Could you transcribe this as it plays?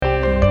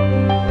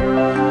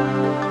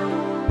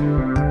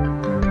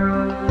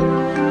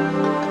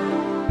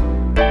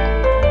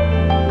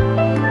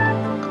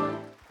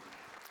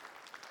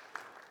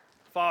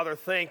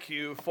thank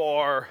you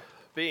for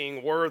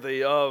being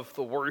worthy of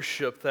the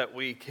worship that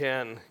we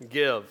can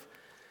give.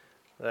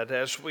 That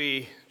as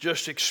we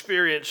just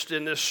experienced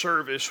in this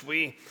service,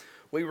 we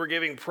were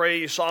giving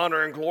praise,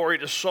 honor, and glory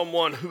to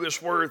someone who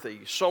is worthy,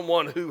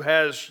 someone who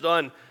has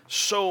done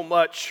so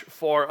much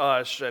for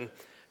us, and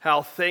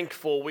how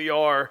thankful we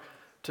are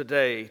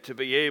today to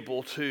be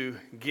able to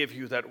give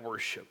you that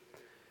worship.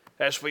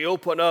 As we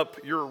open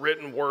up your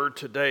written word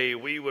today,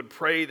 we would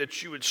pray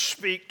that you would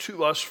speak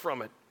to us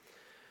from it,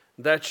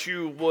 that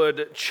you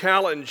would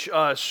challenge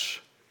us,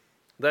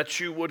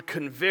 that you would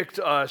convict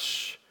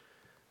us,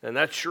 and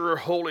that your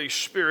Holy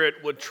Spirit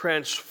would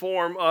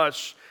transform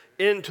us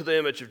into the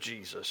image of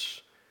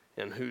Jesus,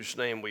 in whose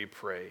name we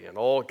pray. And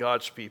all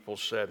God's people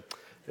said,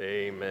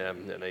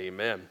 amen and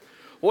amen.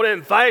 I want to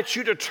invite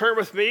you to turn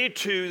with me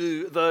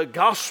to the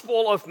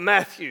Gospel of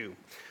Matthew,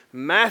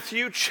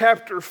 Matthew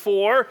chapter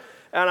 4,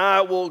 and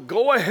I will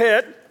go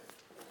ahead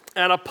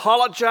and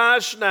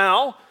apologize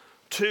now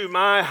to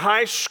my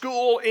high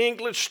school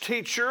English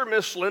teacher,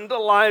 Miss Linda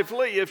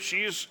Lively, if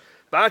she's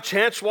by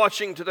chance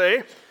watching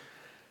today.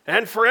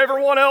 And for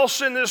everyone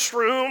else in this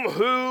room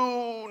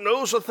who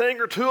knows a thing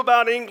or two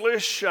about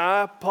English,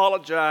 I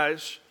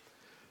apologize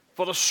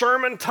for the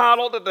sermon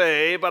title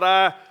today, but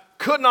I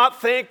could not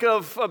think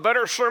of a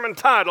better sermon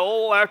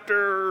title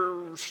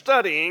after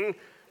studying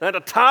than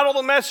to title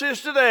the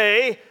message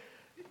today,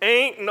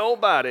 Ain't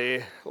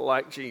Nobody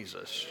Like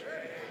Jesus.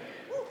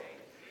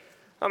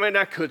 I mean,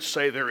 I could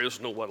say there is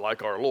no one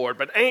like our Lord,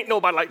 but ain't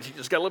nobody like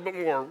Jesus. Got a little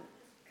bit more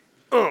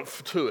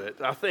oomph to it.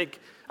 I think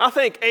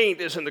ain't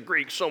is in the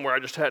Greek somewhere. I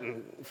just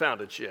hadn't found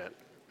it yet.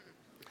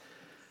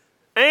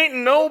 Ain't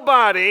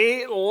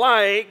nobody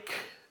like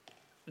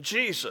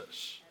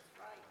Jesus.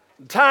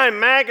 Time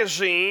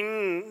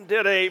magazine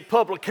did a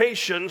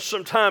publication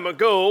some time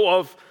ago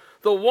of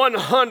the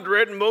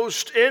 100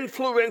 most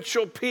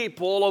influential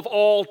people of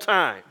all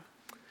time.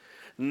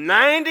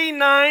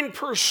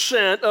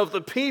 99% of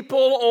the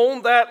people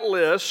on that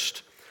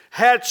list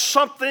had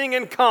something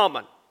in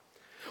common.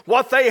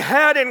 What they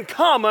had in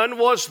common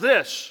was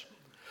this: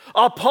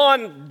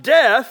 upon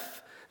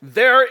death,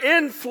 their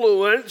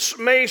influence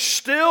may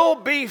still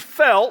be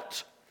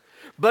felt,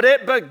 but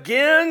it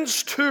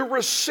begins to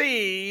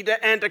recede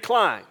and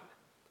decline.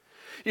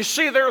 You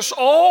see, there's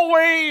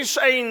always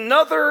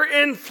another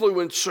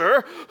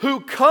influencer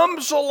who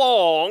comes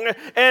along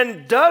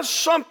and does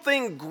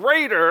something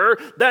greater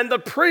than the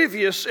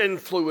previous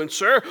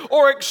influencer,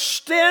 or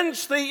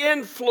extends the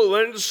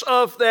influence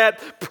of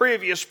that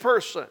previous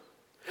person.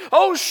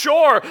 Oh,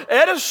 sure,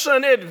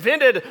 Edison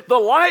invented the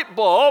light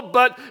bulb,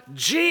 but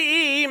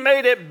GE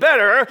made it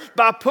better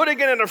by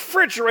putting it in a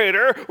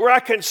refrigerator where I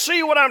can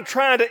see what I'm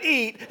trying to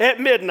eat at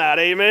midnight,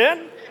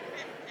 amen?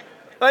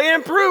 They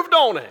improved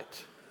on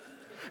it.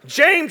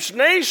 James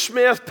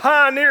Naismith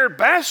pioneered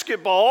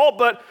basketball,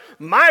 but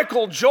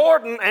Michael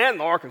Jordan and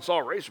the Arkansas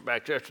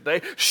Razorbacks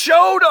yesterday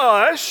showed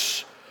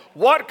us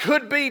what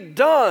could be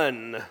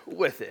done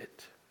with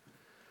it.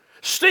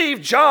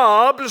 Steve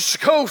Jobs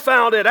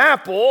co-founded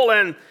Apple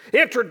and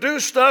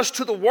introduced us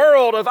to the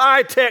world of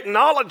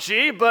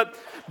iTechnology, but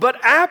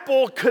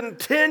Apple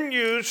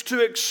continues to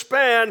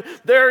expand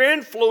their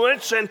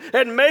influence and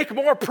make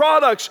more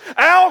products.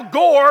 Al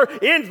Gore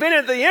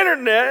invented the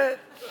internet.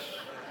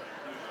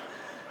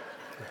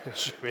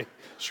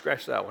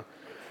 Scratch that one.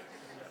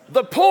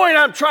 The point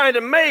I'm trying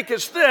to make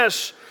is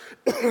this: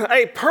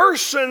 a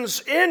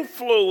person's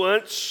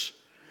influence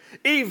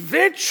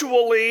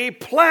eventually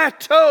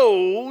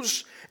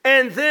plateaus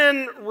and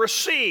then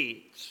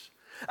recedes.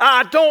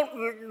 I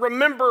don't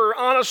remember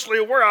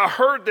honestly where I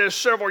heard this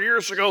several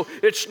years ago.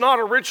 It's not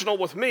original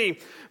with me,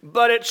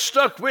 but it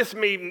stuck with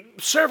me.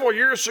 Several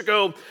years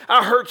ago,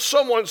 I heard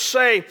someone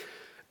say,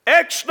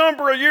 X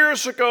number of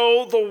years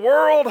ago, the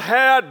world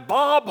had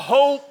Bob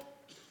Hope,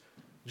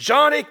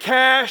 Johnny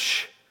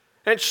Cash,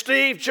 and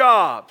Steve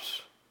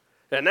Jobs.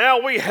 And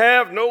now we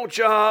have no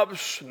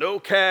Jobs, no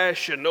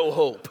Cash, and no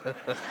Hope.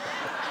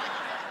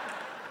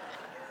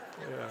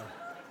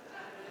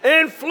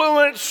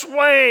 Influence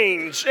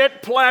wanes,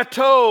 it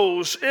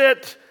plateaus,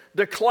 it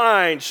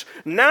declines.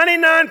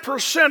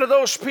 99% of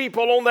those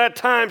people on that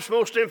Times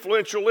Most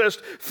Influential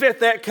list fit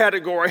that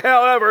category.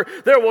 However,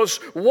 there was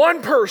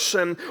one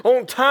person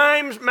on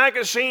Times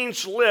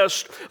Magazine's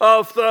list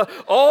of the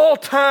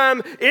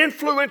all-time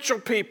influential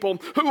people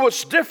who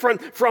was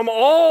different from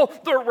all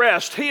the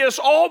rest. He is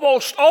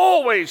almost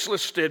always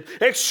listed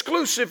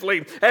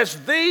exclusively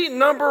as the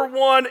number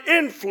one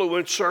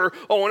influencer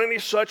on any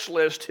such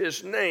list.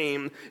 His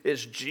name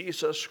is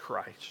Jesus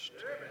Christ.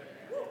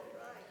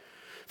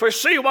 For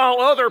see,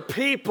 while other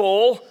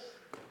people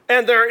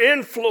and their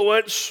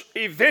influence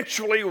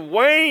eventually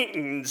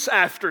wanes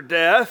after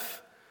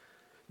death,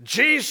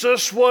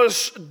 Jesus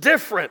was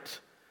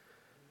different.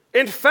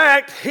 In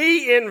fact,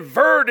 he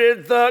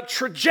inverted the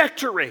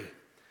trajectory.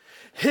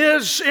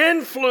 His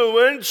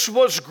influence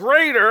was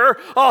greater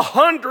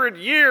 100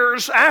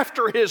 years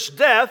after his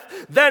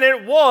death than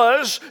it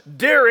was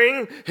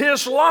during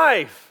his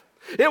life.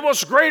 It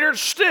was greater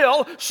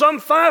still some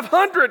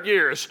 500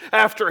 years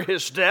after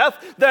his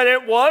death than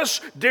it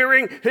was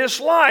during his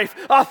life.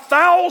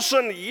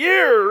 1,000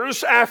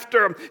 years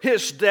after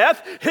his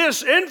death,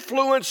 his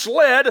influence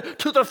led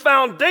to the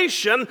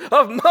foundation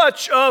of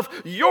much of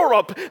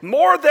Europe.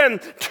 More than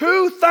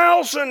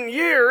 2,000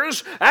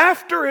 years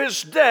after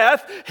his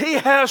death, he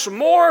has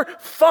more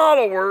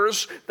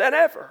followers than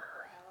ever.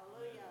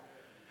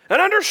 And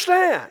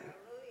understand,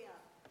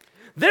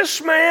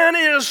 this man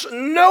is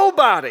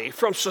nobody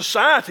from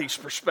society's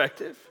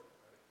perspective.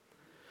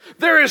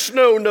 There is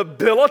no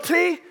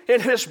nobility in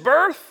his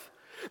birth.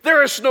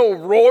 There is no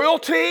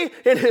royalty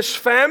in his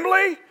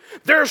family.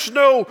 There's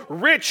no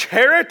rich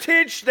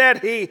heritage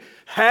that he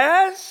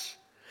has.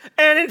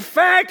 And in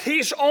fact,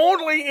 he's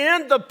only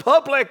in the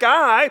public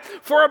eye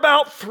for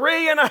about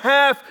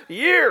 3.5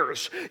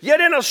 years.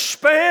 Yet in a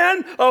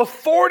span of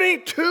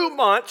 42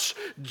 months,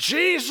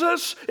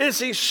 Jesus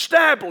is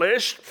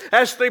established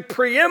as the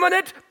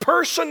preeminent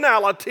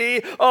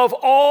personality of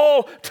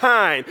all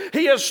time.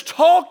 He is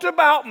talked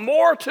about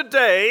more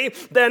today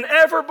than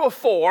ever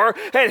before,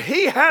 and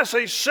he has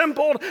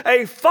assembled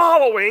a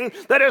following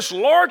that is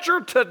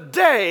larger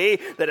today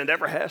than it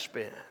ever has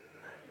been.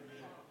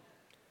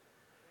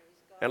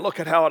 And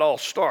look at how it all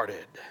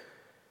started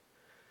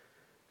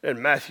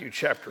in Matthew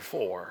chapter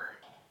 4.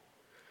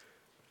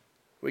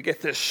 We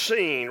get this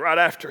scene right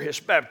after his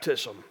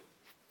baptism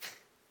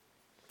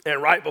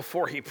and right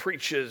before he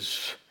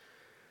preaches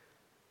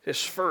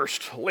his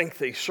first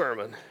lengthy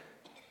sermon.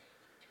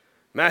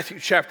 Matthew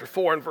chapter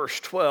 4 and verse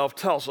 12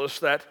 tells us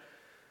that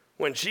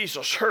when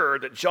Jesus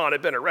heard that John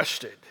had been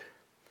arrested,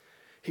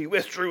 he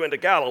withdrew into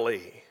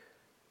Galilee.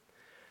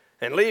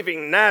 And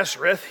leaving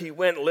Nazareth, he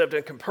went and lived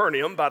in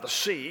Capernaum by the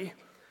sea,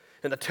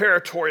 in the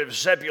territory of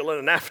Zebulun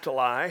and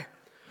Naphtali,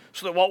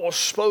 so that what was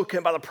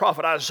spoken by the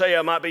prophet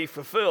Isaiah might be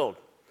fulfilled.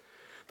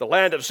 The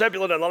land of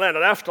Zebulun and the land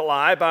of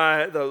Naphtali,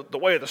 by the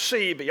way of the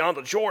sea, beyond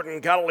the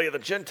Jordan, Galilee of the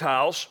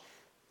Gentiles,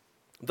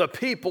 the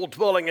people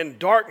dwelling in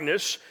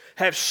darkness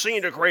have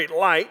seen a great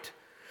light,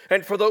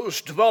 and for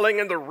those dwelling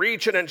in the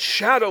region and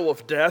shadow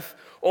of death,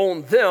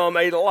 on them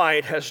a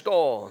light has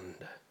dawned.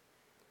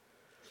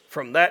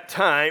 From that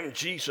time,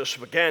 Jesus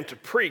began to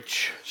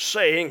preach,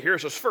 saying,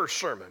 here's his first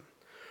sermon,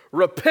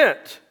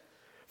 repent,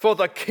 for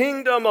the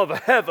kingdom of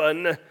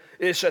heaven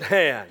is at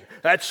hand.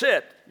 That's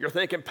it. You're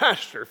thinking,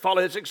 Pastor,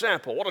 follow his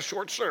example. What a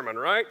short sermon,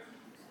 right?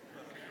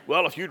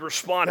 Well, if you'd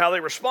respond how they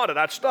responded,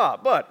 I'd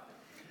stop. But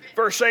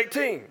verse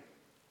 18.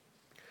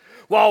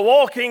 While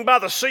walking by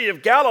the Sea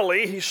of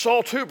Galilee, he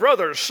saw two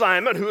brothers,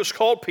 Simon, who is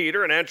called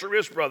Peter, and Andrew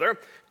his brother,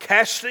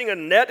 casting a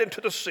net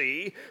into the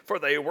sea, for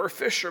they were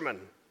fishermen.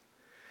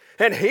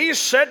 And he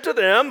said to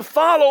them,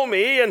 follow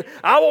me, and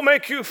I will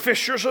make you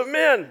fishers of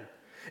men.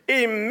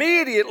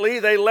 Immediately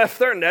they left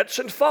their nets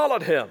and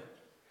followed him.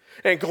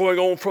 And going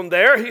on from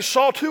there, he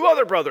saw two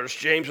other brothers,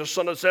 James the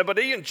son of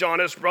Zebedee and John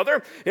his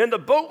brother, in the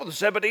boat with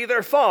Zebedee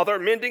their father,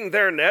 mending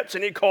their nets,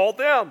 and he called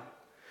them.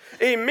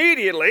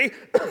 Immediately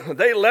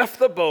they left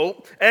the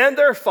boat and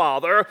their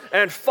father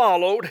and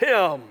followed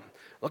him.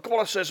 Look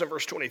what it says in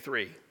verse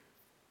 23.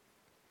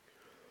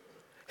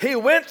 He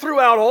went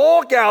throughout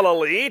all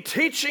Galilee,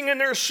 teaching in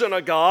their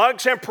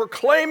synagogues and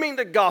proclaiming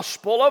the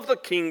gospel of the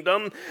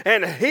kingdom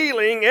and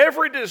healing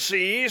every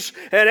disease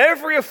and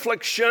every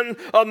affliction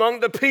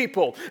among the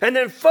people. And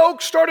then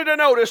folks started to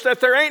notice that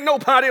there ain't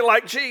nobody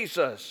like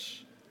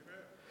Jesus.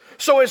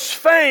 So his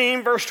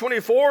fame, verse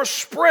 24,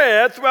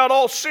 spread throughout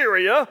all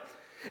Syria,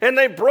 and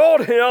they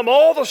brought him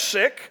all the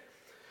sick,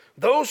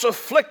 those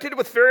afflicted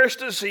with various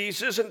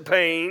diseases and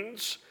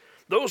pains,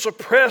 those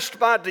oppressed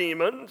by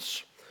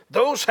demons,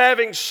 those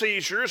having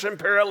seizures and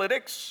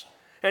paralytics,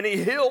 and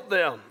he healed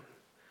them.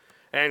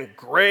 And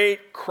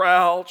great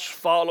crowds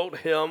followed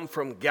him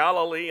from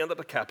Galilee and the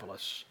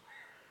Decapolis,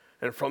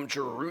 and from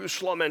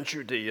Jerusalem and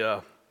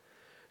Judea,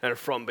 and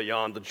from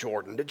beyond the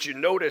Jordan. Did you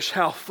notice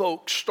how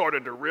folks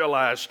started to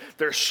realize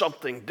there's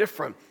something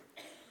different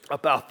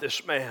about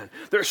this man?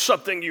 There's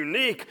something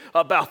unique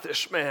about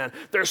this man.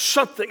 There's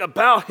something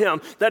about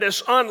him that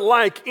is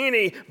unlike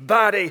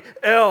anybody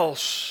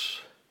else.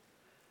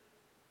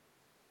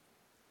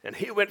 And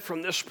he went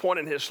from this point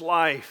in his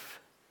life,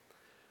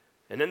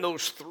 and in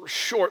those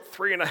short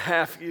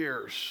 3.5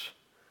 years,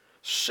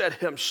 set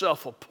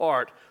himself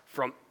apart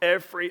from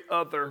every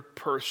other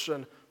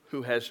person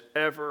who has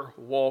ever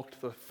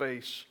walked the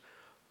face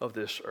of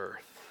this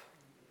earth.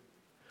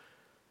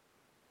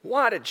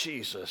 Why did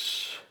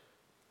Jesus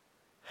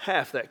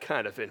have that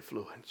kind of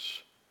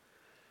influence?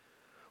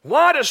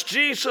 Why does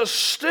Jesus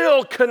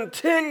still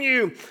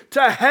continue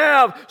to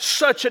have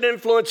such an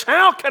influence?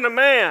 How can a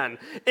man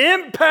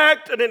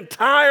impact an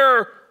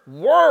entire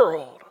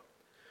world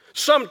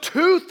some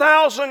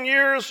 2,000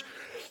 years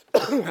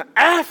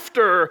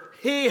after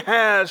he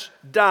has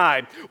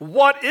died?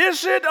 What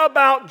is it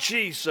about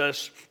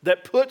Jesus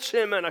that puts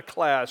him in a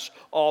class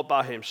all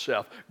by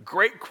himself?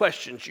 Great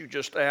questions you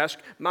just asked.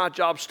 My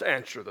job's to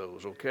answer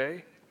those,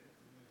 okay?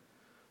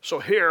 So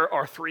here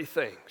are 3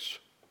 things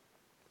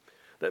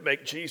that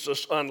make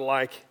Jesus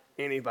unlike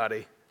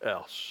anybody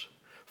else.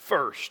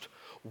 First,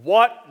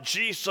 What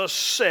Jesus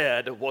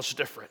said was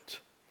different.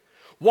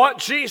 What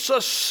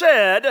Jesus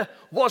said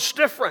was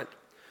different.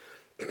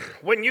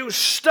 When you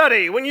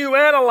study, when you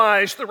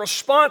analyze the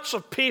response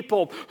of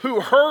people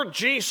who heard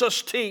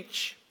Jesus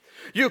teach,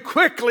 you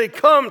quickly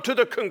come to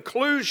the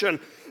conclusion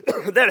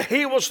that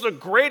he was the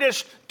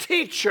greatest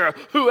teacher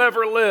who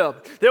ever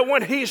lived. That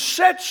when he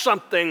said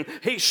something,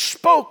 he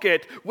spoke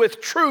it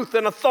with truth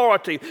and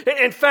authority.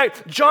 In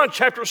fact, John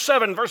chapter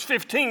 7, verse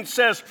 15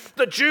 says,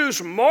 the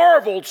Jews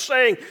marveled,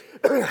 saying,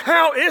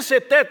 how is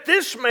it that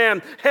this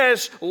man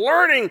has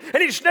learning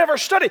and he's never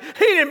studied?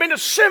 He didn't been to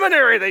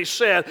seminary, they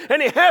said,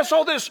 and he has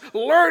all this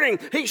learning.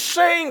 He's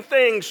saying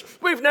things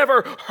we've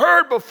never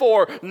heard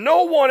before.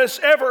 No one has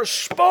ever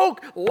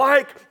spoke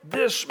like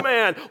this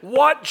man.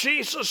 What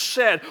Jesus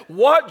said,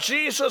 what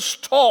Jesus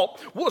taught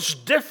was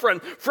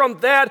different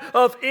from that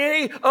of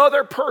any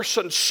other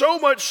person. So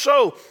much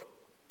so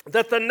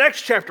that the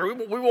next chapter,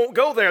 we won't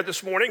go there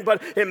this morning,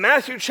 but in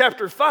Matthew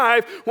chapter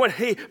 5, when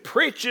he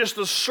preaches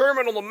the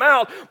Sermon on the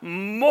Mount,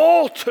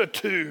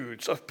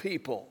 multitudes of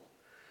people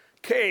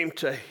came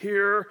to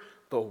hear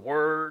the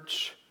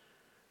words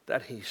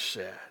that he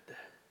said.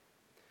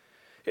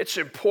 It's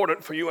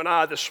important for you and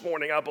I this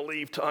morning, I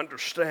believe, to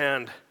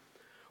understand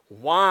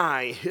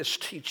why his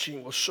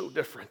teaching was so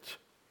different.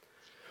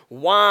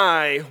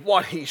 Why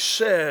what he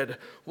said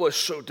was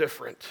so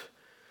different.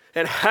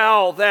 And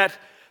how that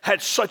had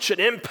such an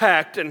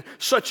impact and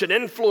such an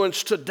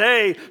influence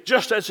today,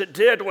 just as it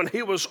did when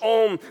he was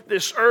on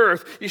this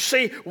earth. You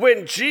see,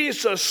 when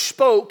Jesus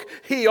spoke,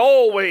 he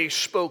always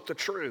spoke the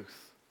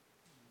truth.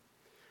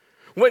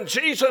 When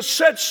Jesus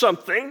said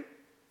something,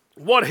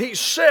 what he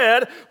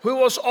said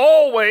was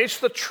always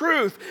the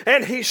truth,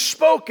 and he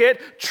spoke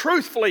it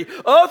truthfully.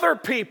 Other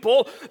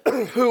people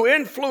who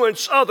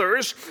influence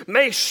others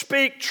may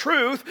speak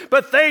truth,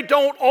 but they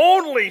don't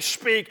only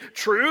speak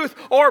truth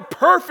or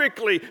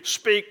perfectly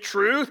speak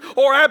truth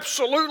or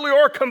absolutely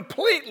or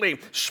completely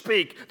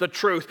speak the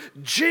truth.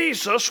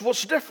 Jesus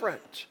was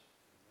different.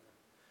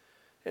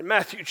 In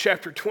Matthew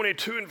chapter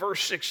 22 and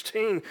verse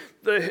 16,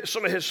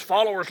 some of his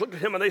followers looked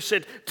at him and they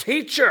said,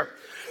 Teacher,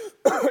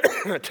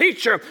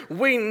 Teacher,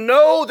 we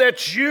know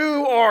that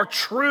you are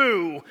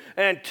true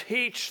and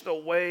teach the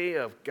way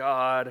of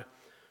God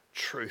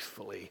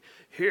truthfully.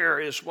 Here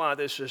is why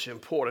this is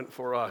important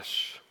for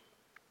us.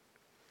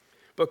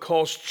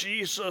 Because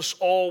Jesus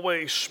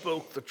always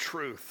spoke the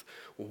truth.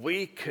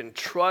 We can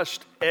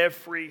trust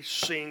every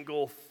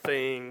single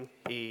thing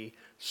he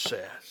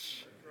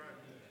says.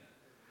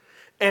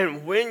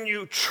 And when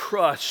you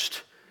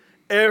trust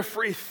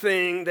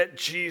everything that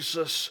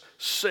Jesus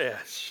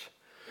says,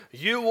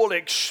 you will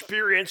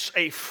experience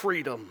a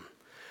freedom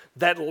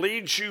that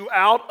leads you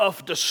out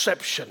of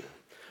deception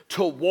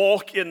to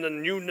walk in the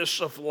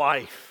newness of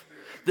life.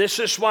 This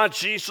is why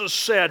Jesus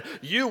said,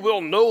 you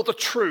will know the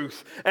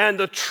truth, and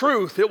the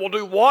truth, it will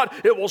do what?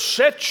 It will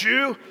set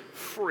you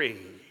free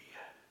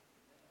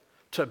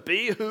to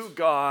be who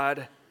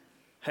God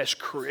has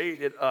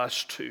created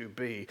us to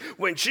be.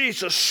 When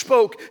Jesus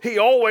spoke, he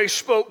always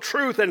spoke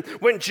truth, and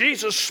when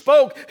Jesus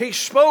spoke, he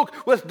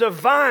spoke with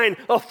divine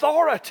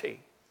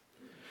authority.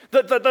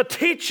 The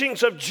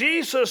teachings of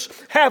Jesus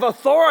have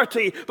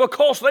authority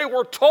because they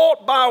were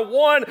taught by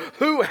one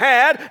who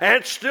had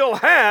and still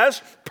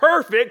has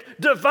perfect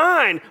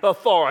divine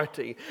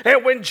authority.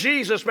 And when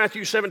Jesus,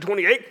 Matthew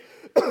 7:28,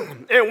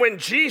 and when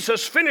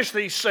Jesus finished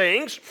these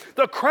sayings,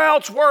 the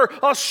crowds were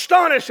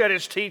astonished at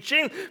his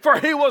teaching, for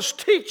he was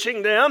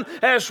teaching them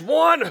as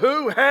one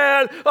who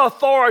had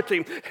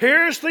authority.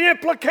 Here's the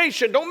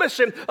implication, don't miss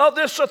him, of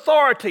this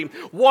authority.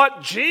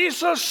 What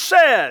Jesus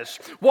says,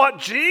 what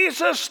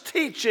Jesus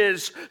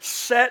teaches,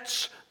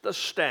 sets the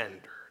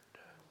standard.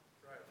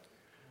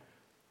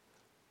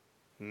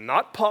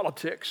 Not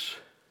politics.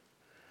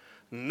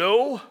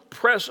 No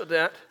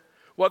president,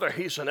 whether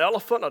he's an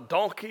elephant, a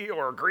donkey,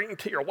 or a green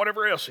tea, or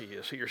whatever else he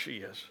is, he or she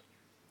is.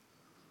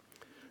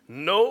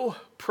 No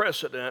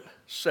president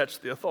sets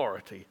the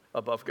authority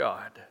above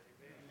God.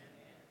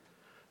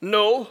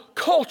 No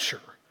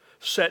culture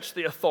sets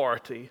the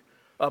authority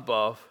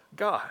above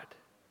God.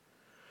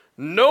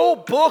 No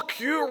book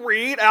you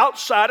read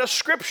outside of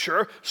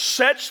Scripture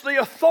sets the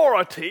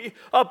authority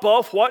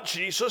above what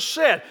Jesus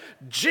said.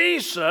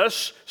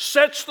 Jesus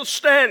sets the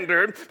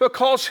standard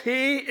because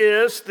he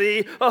is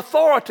the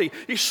authority.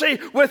 You see,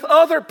 with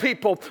other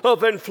people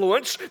of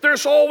influence,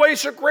 there's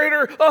always a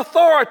greater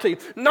authority.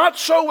 Not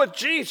so with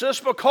Jesus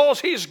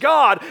because he's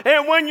God.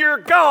 And when you're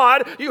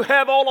God, you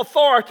have all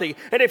authority.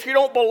 And if you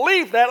don't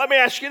believe that, let me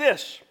ask you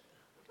this.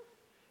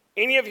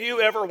 Any of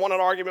you ever won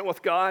an argument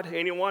with God?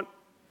 Anyone?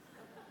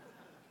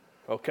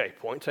 Okay,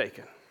 point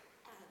taken.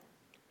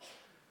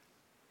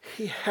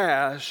 He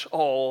has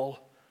all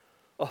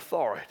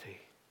authority.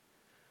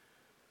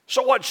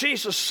 So what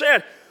Jesus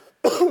said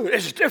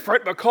is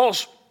different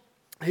because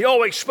he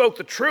always spoke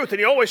the truth and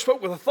he always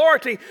spoke with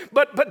authority,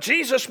 but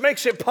Jesus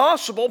makes it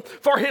possible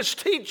for his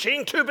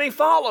teaching to be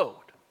followed.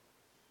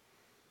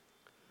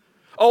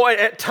 Oh,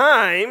 at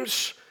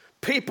times,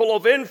 People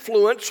of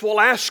influence will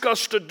ask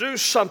us to do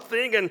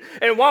something,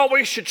 and while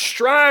we should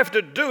strive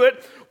to do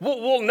it,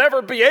 we'll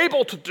never be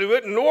able to do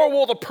it, nor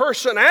will the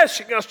person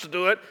asking us to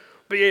do it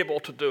be able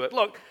to do it.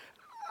 Look,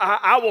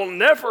 I will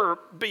never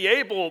be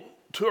able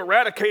to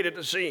eradicate a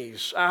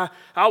disease. I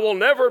will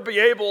never be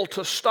able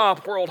to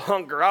stop world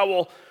hunger. I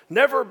will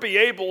never be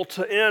able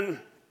to end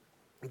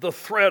the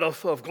threat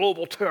of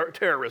global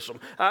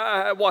terrorism.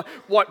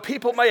 What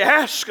people may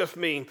ask of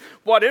me,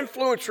 what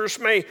influencers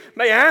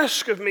may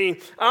ask of me,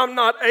 I'm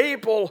not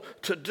able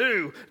to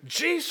do.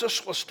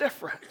 Jesus was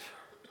different.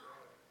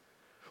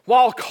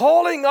 While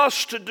calling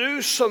us to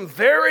do some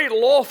very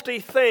lofty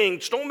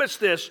things, don't miss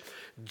this,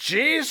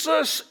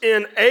 Jesus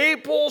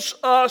enables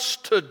us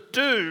to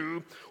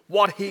do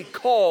what he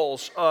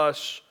calls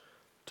us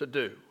to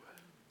do.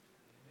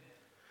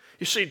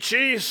 You see,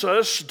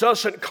 Jesus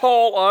doesn't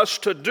call us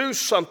to do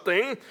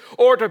something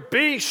or to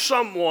be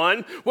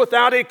someone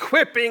without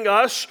equipping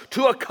us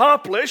to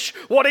accomplish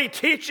what he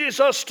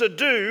teaches us to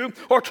do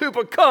or to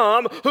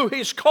become who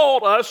he's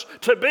called us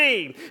to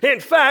be. In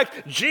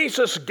fact,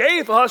 Jesus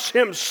gave us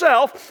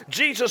himself.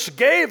 Jesus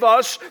gave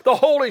us the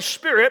Holy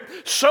Spirit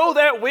so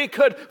that we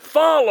could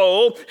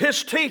follow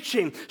his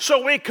teaching,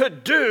 so we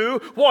could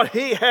do what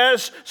he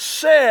has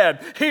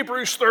said.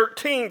 Hebrews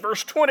 13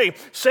 verse 20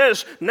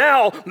 says,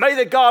 "Now may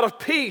the God of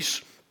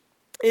peace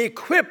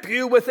equip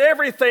you with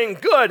everything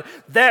good,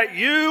 that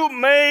you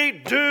may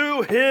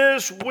do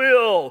his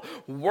will,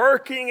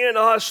 working in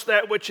us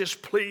that which is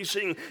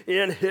pleasing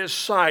in his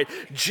sight."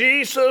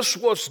 Jesus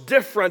was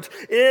different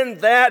in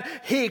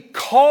that he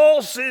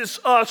causes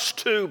us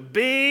to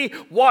be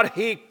what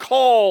he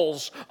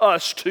calls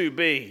us to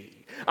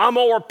be. I'm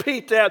going to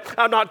repeat that.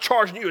 I'm not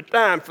charging you a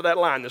dime for that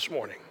line this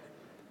morning.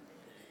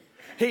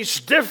 He's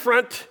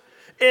different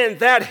in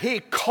that he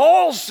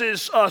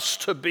causes us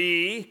to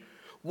be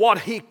what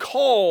he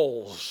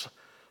calls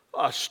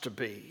us to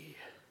be.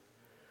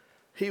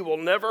 He will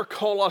never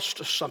call us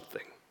to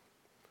something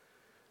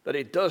that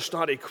he does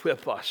not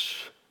equip us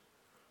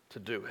to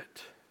do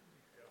it.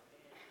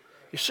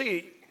 You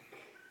see,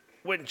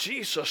 when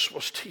Jesus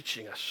was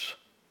teaching us,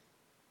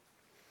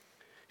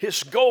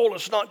 his goal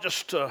is not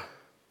just to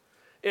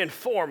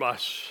inform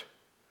us.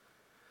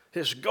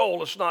 His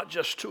goal is not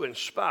just to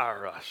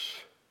inspire us.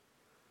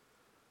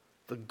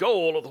 The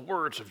goal of the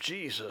words of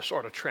Jesus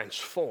are to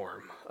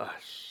transform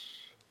us,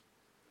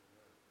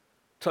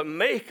 to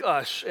make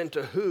us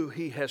into who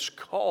he has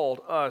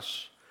called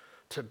us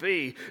to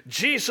be.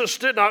 Jesus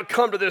did not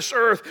come to this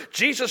earth.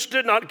 Jesus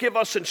did not give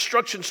us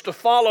instructions to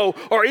follow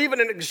or even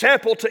an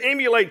example to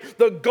emulate.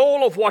 The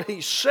goal of what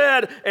he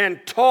said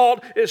and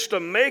taught is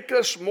to make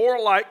us more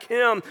like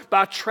him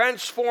by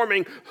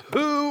transforming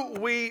who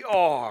we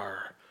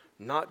are,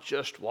 not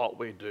just what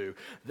we do.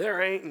 There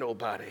ain't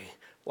nobody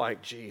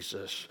like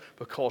Jesus,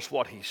 because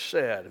what he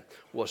said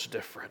was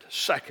different.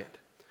 Second,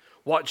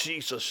 what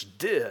Jesus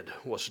did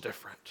was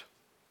different.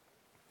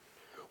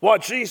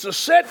 What Jesus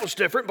said was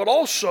different, but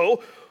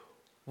also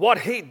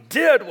what he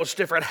did was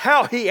different.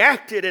 How he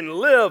acted and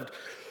lived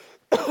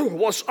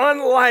was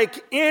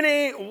unlike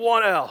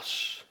anyone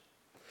else.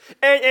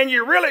 And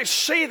you really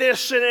see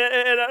this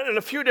in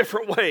a few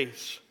different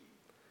ways.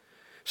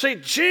 See,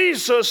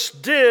 Jesus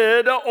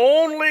did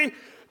only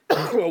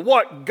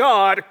what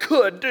God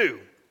could do.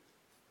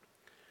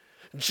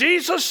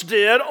 Jesus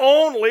did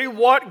only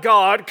what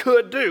God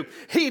could do.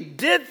 He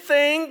did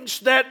things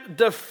that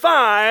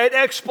defied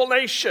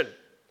explanation.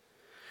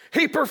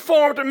 He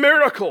performed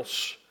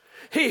miracles.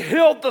 He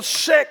healed the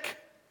sick.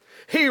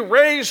 He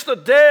raised the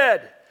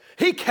dead.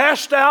 He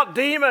cast out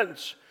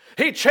demons.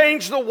 He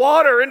changed the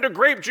water into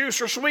grape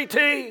juice or sweet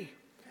tea.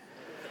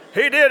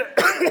 He did,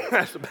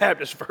 that's the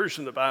Baptist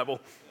version of the Bible.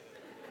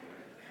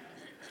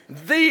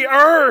 The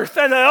earth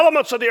and the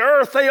elements of the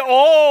earth, they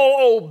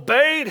all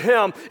obeyed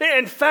him.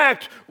 In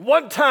fact,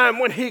 one time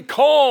when he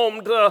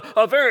calmed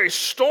a very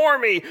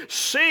stormy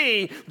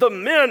sea, the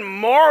men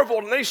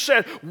marveled and they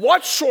said,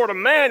 "What sort of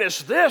man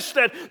is this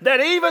that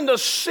even the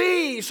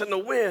seas and the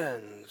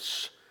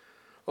winds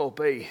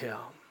obey him?"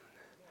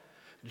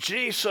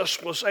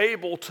 Jesus was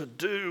able to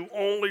do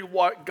only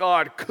what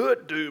God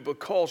could do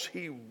because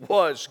he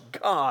was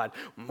God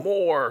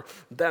more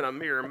than a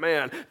mere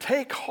man.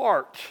 Take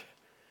heart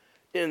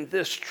in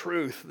this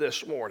truth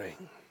this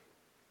morning.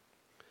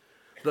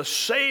 The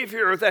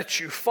Savior that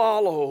you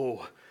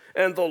follow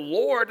and the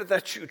Lord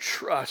that you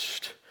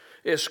trust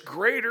is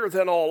greater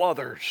than all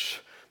others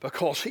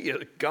because he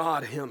is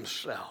God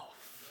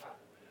himself.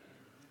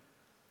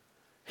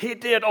 He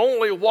did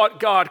only what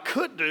God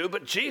could do,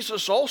 but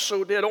Jesus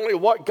also did only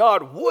what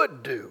God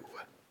would do.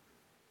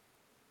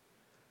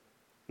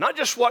 Not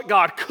just what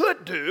God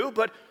could do,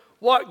 but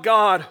what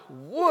God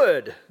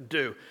would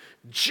do.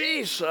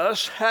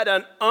 Jesus had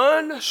an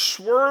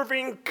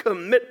unswerving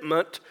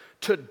commitment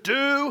to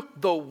do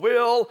the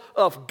will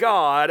of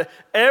God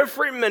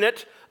every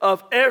minute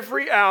of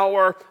every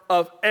hour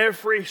of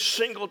every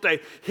single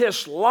day.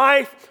 His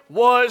life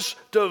was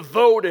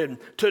devoted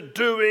to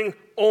doing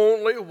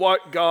only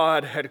what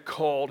God had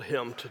called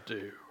him to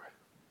do.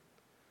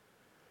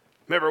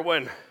 Remember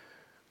when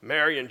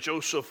Mary and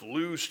Joseph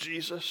lose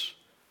Jesus.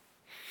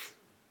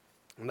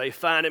 And they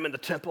find him in the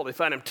temple. They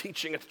find him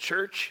teaching at the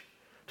church,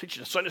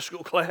 teaching a Sunday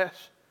school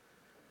class.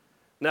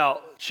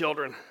 Now,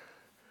 children,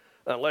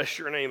 unless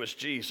your name is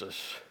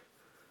Jesus,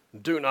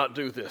 do not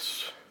do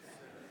this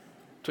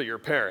to your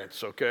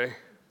parents, okay?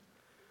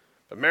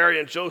 But Mary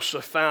and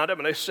Joseph found him,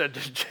 and they said,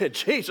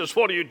 Jesus,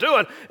 what are you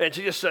doing? And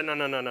Jesus said,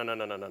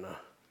 no.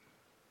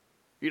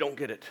 You don't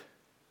get it.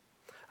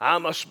 I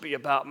must be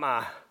about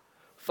my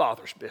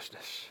Father's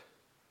business.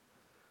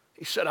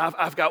 He said,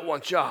 I've got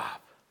one job.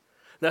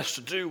 That's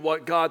to do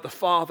what God the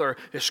Father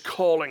is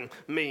calling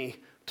me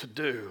to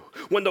do.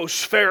 When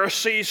those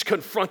Pharisees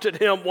confronted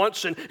him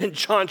once in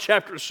John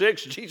chapter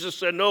 6, Jesus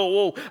said,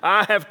 no,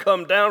 I have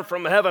come down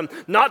from heaven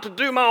not to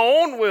do my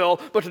own will,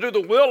 but to do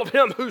the will of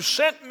him who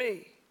sent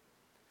me.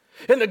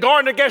 In the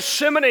Garden of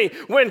Gethsemane,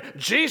 when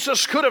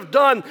Jesus could have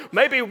done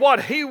maybe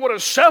what he would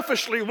have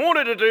selfishly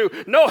wanted to do,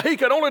 no, he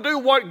could only do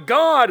what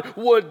God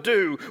would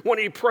do when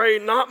he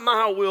prayed, not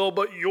my will,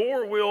 but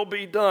your will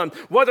be done.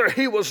 Whether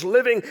he was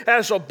living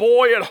as a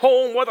boy at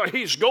home, whether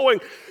he's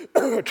going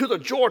to the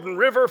Jordan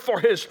River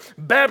for his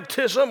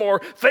baptism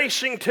or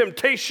facing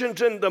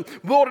temptations in the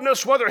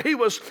wilderness, whether he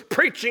was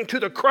preaching to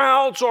the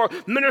crowds or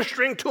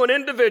ministering to an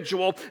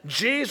individual,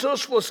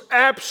 Jesus was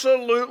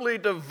absolutely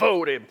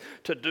devoted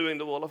to doing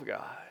the will of God.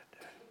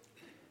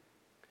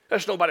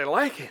 There's nobody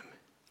like him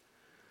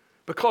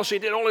because he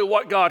did only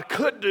what God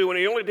could do and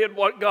he only did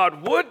what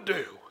God would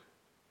do.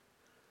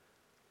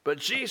 But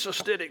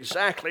Jesus did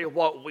exactly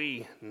what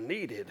we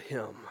needed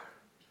him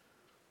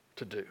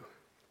to do.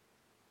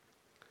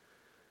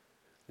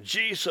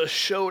 Jesus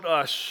showed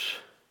us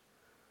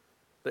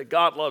that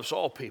God loves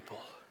all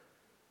people.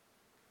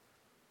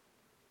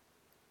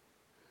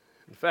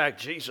 In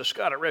fact, Jesus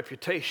got a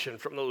reputation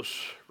from those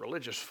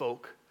religious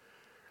folk.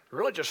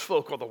 Religious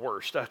folk are the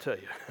worst, I tell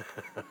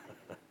you.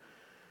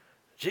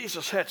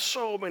 Jesus had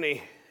so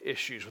many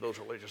issues with those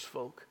religious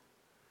folk.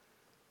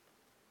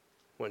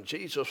 When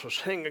Jesus was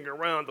hanging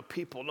around the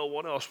people no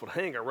one else would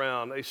hang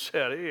around, they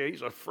said, hey,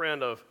 he's a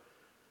friend of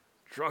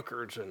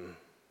drunkards and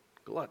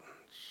gluttons.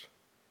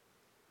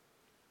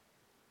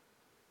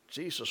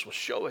 Jesus was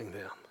showing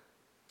them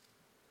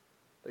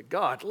that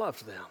God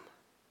loved them.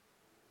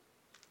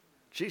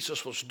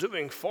 Jesus was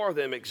doing for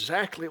them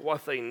exactly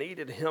what they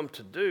needed him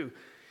to do.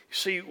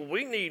 See,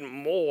 we need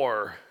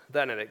more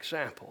than an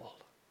example.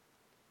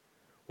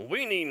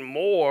 We need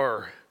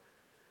more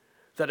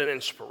than an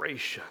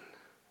inspiration.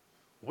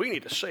 We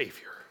need a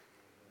Savior.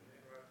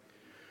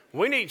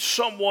 We need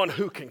someone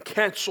who can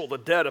cancel the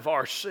debt of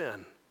our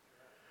sin.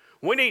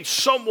 We need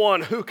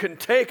someone who can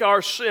take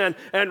our sin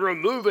and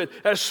remove it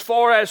as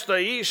far as the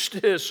east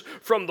is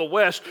from the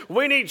west.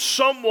 We need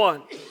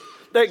someone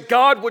that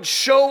God would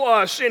show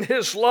us in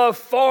his love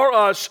for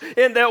us,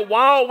 in that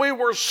while we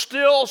were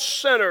still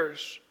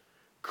sinners,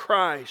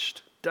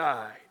 Christ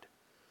died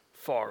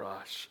for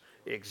us.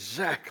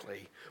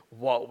 Exactly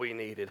what we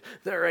needed.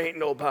 There ain't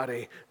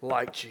nobody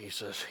like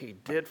Jesus. He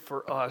did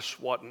for us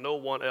what no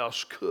one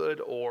else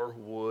could or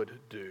would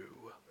do.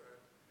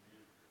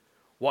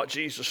 What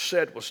Jesus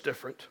said was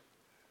different.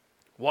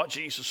 What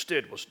Jesus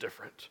did was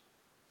different.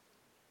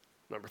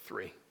 Number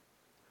 3.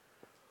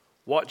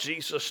 What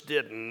Jesus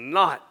did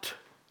not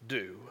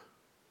do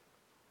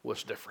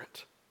was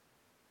different.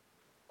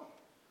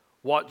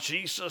 What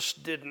Jesus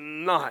did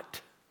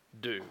not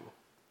do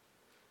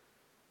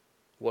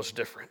was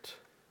different.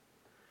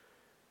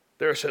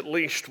 There's at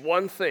least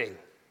one thing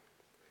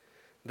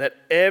that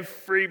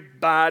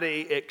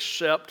everybody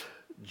except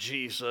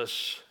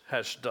Jesus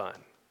has done.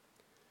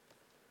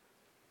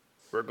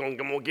 I'm going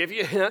to give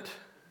you a hint.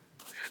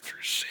 That's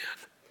your sin.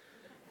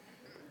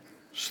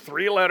 It's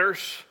 3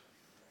 letters.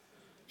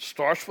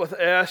 Starts with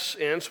S,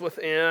 ends with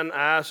N,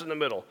 I's in the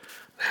middle.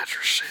 That's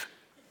your sin.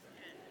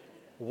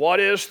 What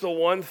is the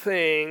one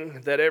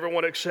thing that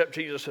everyone except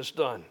Jesus has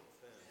done?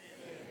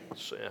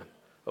 Sin.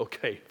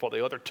 Okay, for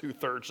the other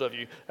 2/3 of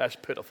you, that's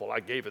pitiful. I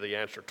gave you the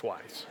answer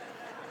twice.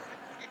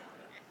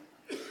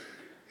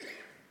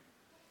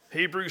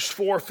 Hebrews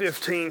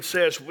 4:15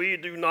 says, we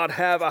do not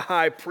have a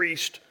high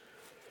priest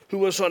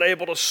who is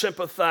unable to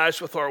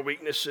sympathize with our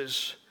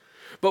weaknesses,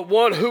 but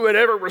one who in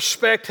every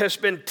respect has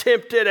been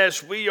tempted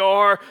as we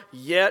are,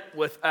 yet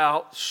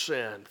without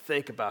sin.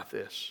 Think about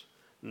this.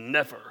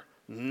 Never,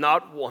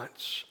 not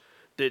once,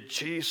 did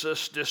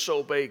Jesus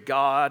disobey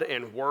God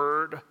in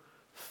word,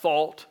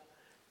 thought,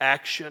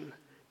 action,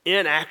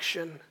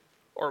 inaction,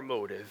 or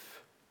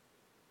motive.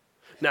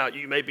 Now,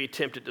 you may be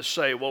tempted to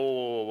say,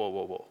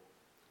 whoa.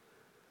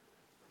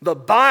 The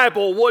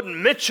Bible wouldn't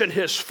mention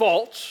his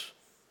faults.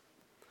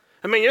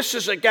 I mean, this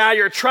is a guy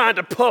you're trying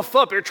to puff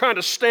up, you're trying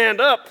to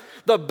stand up.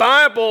 The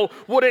Bible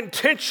would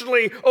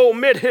intentionally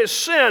omit his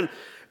sin.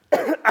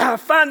 I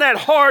find that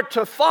hard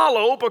to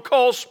follow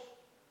because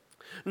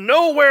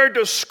nowhere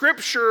does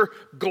Scripture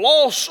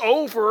gloss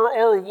over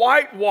or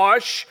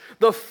whitewash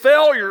the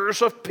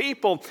failures of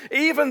people,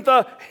 even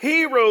the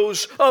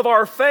heroes of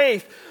our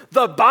faith.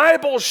 The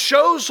Bible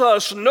shows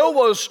us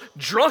Noah's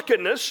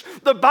drunkenness.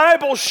 The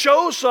Bible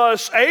shows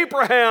us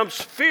Abraham's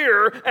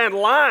fear and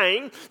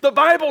lying. The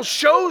Bible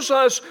shows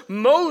us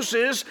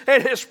Moses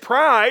and his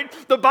pride.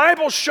 The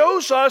Bible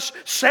shows us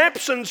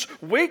Samson's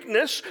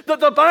weakness.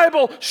 The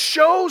Bible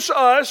shows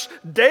us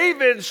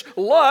David's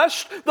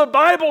lust. The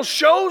Bible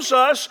shows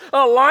us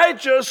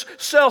Elijah's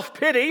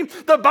self-pity.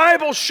 The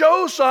Bible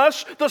shows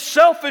us the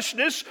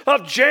selfishness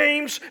of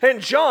James and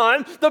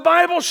John. The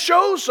Bible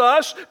shows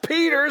us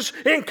Peter's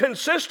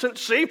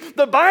inconsistency.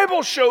 The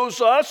Bible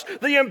shows us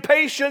the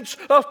impatience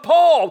of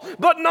Paul.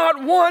 But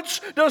not once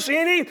does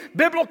any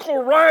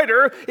biblical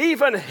writer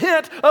even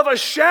hint of a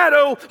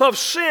shadow of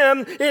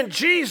sin in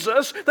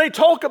Jesus. They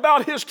talk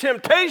about his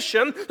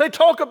temptation. They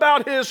talk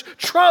about his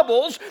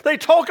troubles. They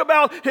talk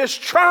about his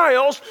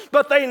trials.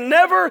 But they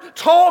never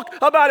talk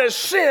about his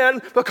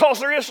sin because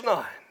there is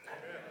none.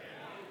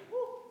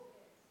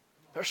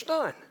 There's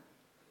none.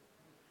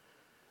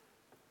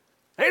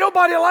 Ain't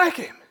nobody like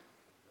him.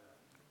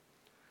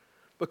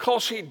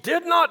 Because he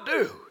did not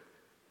do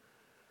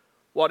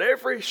what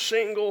every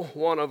single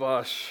one of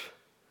us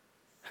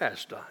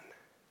has done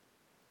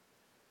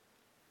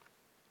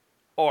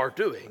are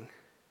doing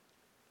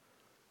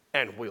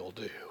and will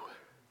do.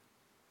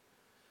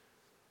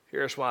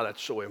 Here's why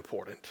that's so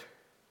important.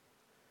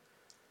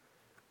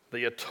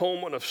 The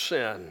atonement of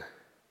sin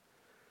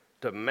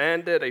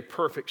demanded a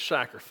perfect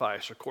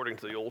sacrifice according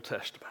to the Old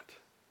Testament.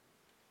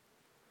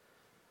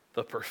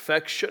 The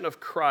perfection of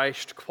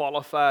Christ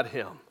qualified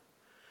him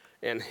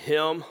and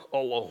him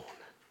alone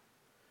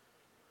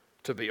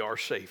to be our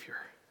Savior.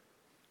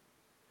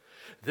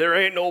 There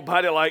ain't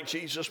nobody like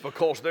Jesus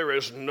because there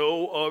is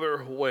no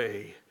other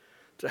way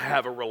to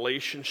have a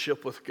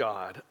relationship with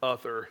God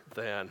other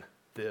than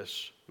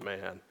this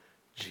man,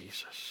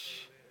 Jesus.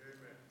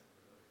 Amen.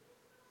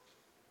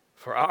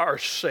 For our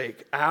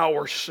sake,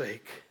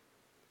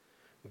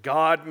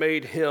 God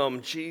made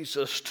him,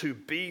 Jesus, to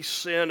be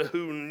sin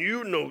who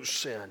knew no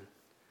sin,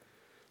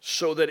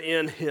 so that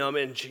in him,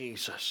 in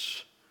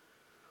Jesus,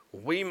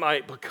 we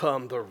might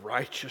become the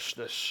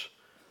righteousness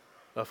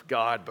of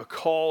God.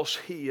 Because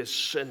he is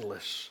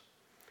sinless,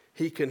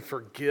 he can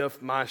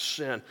forgive my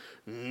sin.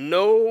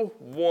 No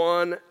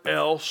one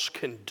else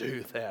can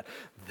do that.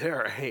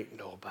 There ain't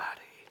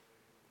nobody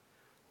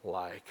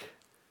like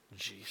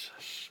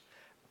Jesus.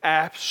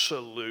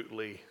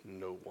 Absolutely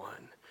no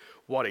one.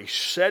 What he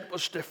said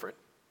was different.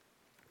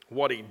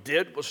 What he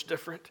did was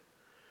different.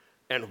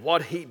 And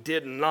what he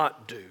did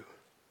not do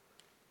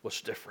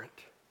was different.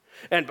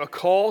 And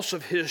because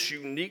of his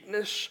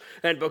uniqueness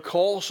and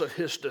because of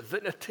his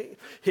divinity,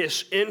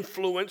 his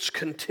influence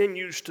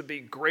continues to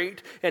be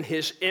great and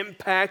his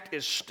impact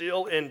is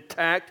still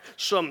intact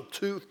some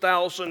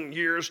 2,000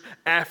 years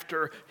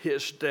after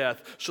his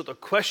death. So the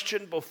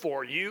question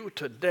before you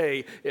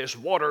today is,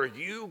 what are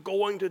you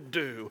going to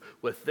do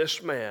with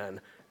this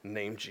man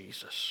named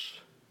Jesus?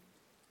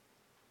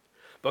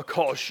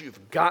 Because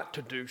you've got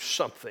to do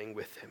something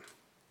with him.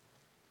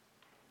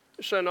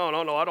 You say, no,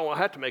 I don't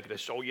have to make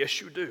it. Oh,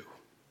 yes, you do.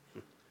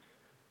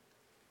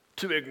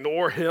 To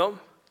ignore him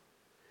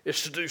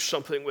is to do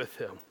something with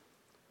him.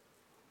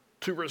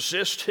 To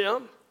resist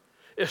him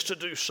is to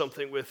do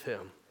something with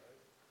him.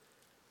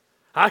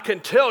 I can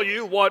tell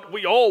you what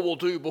we all will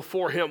do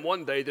before him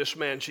one day, this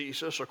man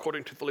Jesus,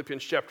 according to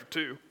Philippians chapter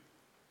 2.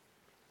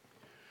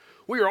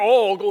 We are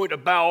all going to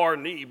bow our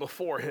knee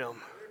before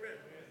him.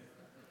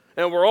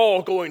 And we're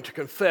all going to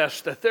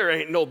confess that there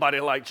ain't nobody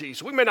like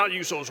Jesus. We may not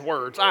use those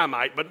words. I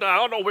might, but I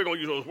don't know if we're going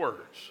to use those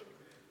words.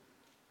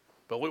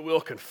 But we will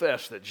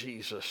confess that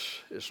Jesus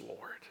is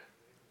Lord.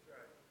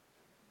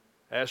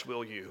 As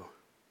will you.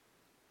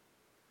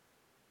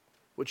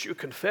 Would you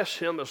confess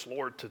him as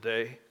Lord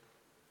today?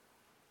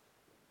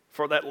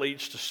 For that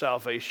leads to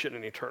salvation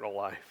and eternal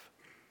life.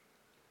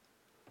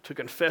 To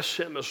confess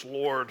him as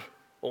Lord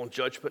on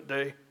Judgment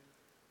Day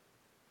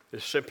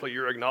is simply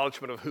your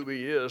acknowledgement of who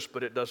he is,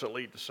 but it doesn't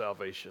lead to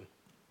salvation.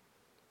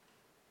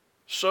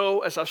 So,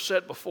 as I've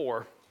said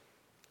before,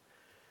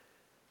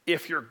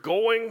 if you're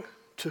going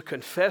to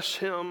confess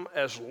him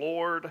as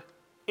Lord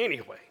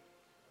anyway,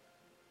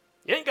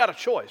 you ain't got a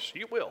choice,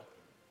 you will.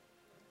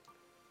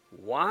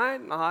 Why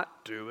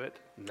not do it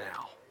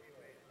now,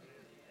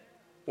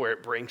 where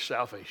it brings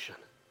salvation?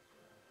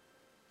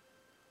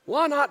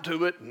 Why not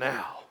do it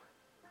now,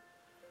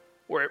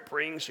 where it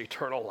brings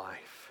eternal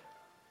life?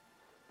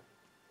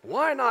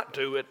 Why not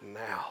do it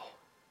now,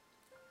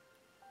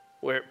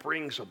 where it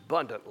brings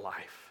abundant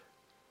life?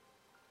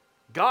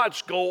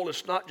 God's goal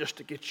is not just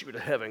to get you to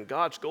heaven.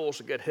 God's goal is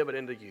to get heaven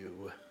into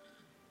you.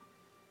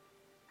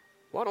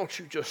 Why don't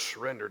you just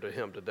surrender to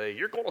him today?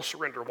 You're going to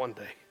surrender one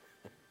day.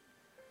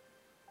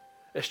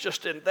 It's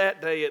just in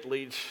that day it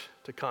leads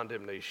to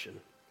condemnation.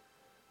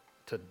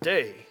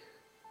 Today,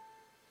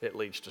 it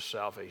leads to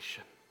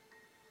salvation.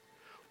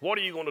 What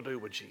are you going to do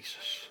with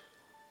Jesus?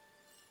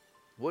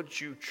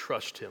 Would you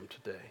trust him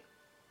today?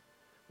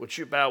 Would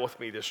you bow with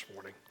me this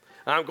morning?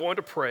 I'm going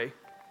to pray.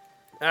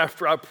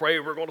 After I pray,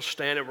 we're going to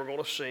stand and we're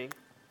going to sing.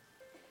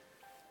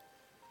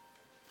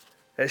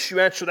 As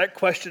you answer that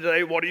question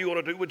today, what are you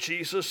going to do with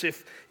Jesus?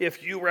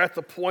 If you were at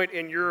the point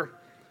in your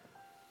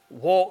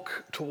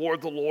walk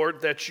toward the Lord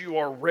that you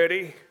are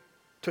ready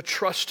to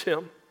trust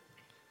Him,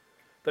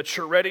 that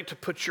you're ready to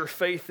put your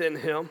faith in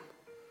Him,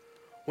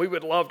 we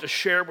would love to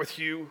share with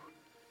you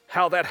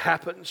how that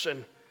happens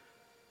and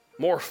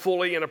more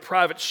fully in a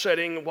private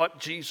setting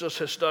what Jesus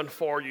has done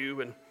for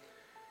you. And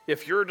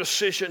if your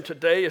decision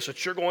today is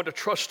that you're going to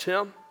trust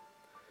Him,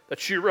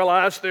 that you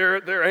realize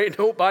there ain't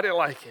nobody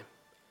like Him.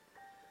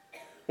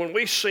 When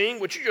we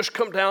sing, would you just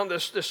come down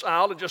this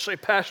aisle and just say,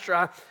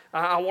 Pastor,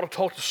 I want to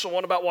talk to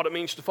someone about what it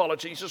means to follow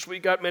Jesus. We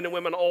got men and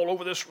women all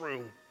over this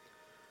room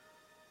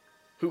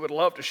who would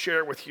love to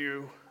share with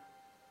you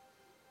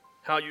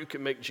how you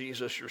can make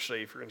Jesus your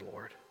Savior and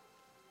Lord.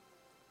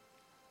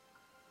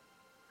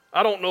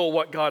 I don't know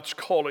what God's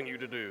calling you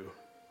to do.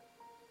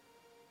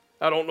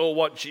 I don't know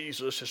what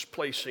Jesus is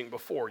placing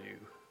before you.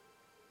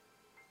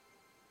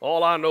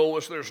 All I know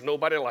is there's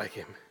nobody like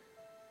Him.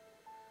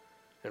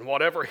 And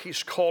whatever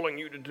He's calling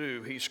you to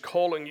do, He's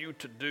calling you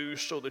to do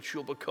so that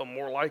you'll become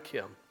more like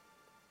Him.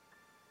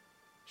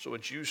 So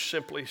would you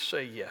simply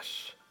say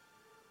yes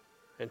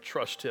and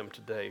trust Him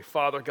today?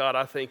 Father God,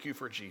 I thank You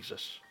for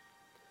Jesus.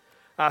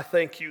 I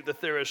thank You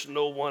that there is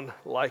no one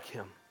like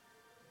Him.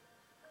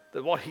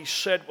 That what He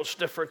said was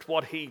different,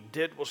 what He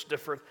did was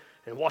different,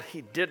 and what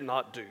He did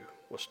not do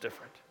was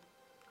different.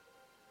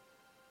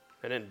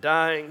 And in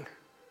dying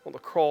on the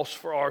cross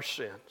for our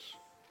sins,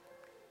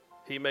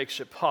 He makes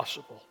it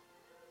possible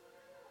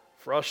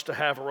for us to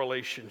have a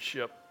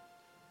relationship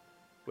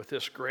with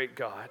this great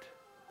God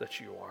that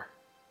You are.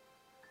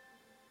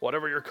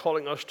 Whatever You're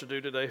calling us to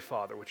do today,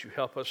 Father, would You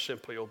help us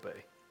simply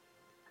obey?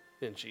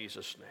 In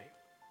Jesus'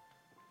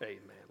 name,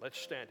 amen. Let's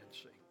stand and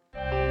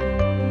sing.